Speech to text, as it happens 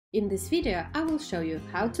In this video, I will show you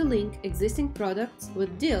how to link existing products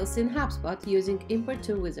with deals in HubSpot using Import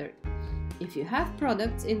to Wizard. If you have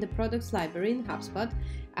products in the products library in HubSpot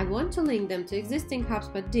and want to link them to existing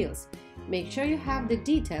HubSpot deals, make sure you have the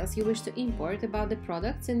details you wish to import about the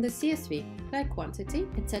products in the CSV, like quantity,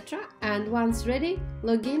 etc. And once ready,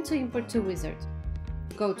 log in to Import to Wizard.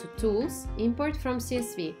 Go to Tools, Import from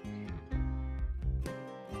CSV.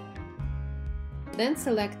 Then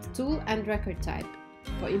select Tool and Record Type.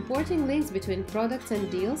 For importing links between products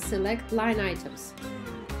and deals, select Line Items.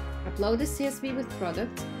 Upload the CSV with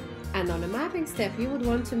products, and on a mapping step you would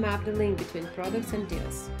want to map the link between products and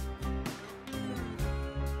deals.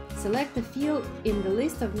 Select the field in the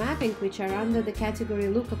list of mapping which are under the category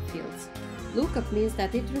Lookup fields. Lookup means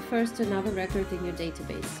that it refers to another record in your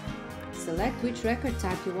database. Select which record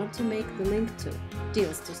type you want to make the link to,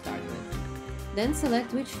 deals to start with. Then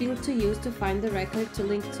select which field to use to find the record to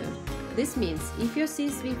link to. This means if your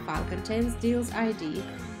CSV file contains deals ID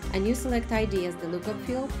and you select ID as the lookup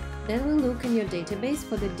field, then we'll look in your database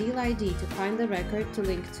for the deal ID to find the record to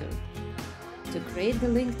link to. To create the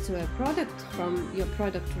link to a product from your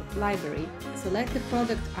product library, select the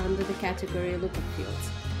product under the category lookup fields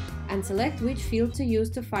and select which field to use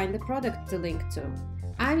to find the product to link to.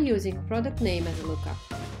 I'm using product name as a lookup.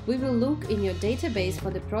 We will look in your database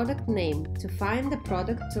for the product name to find the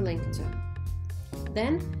product to link to.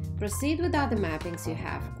 Then proceed with other mappings you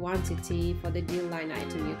have, quantity for the deal line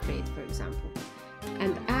item you create, for example,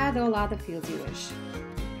 and add all other fields you wish.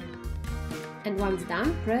 And once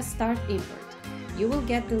done, press Start Import. You will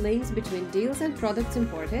get the links between deals and products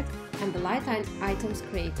imported and the line items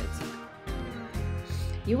created.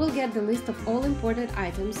 You will get the list of all imported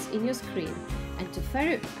items in your screen, and to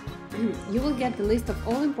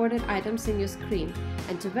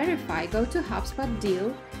verify, go to HubSpot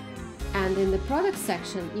Deal, and in the product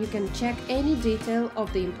section you can check any detail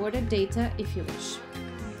of the imported data if you wish.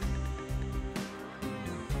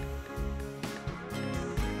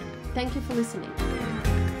 Thank you for listening.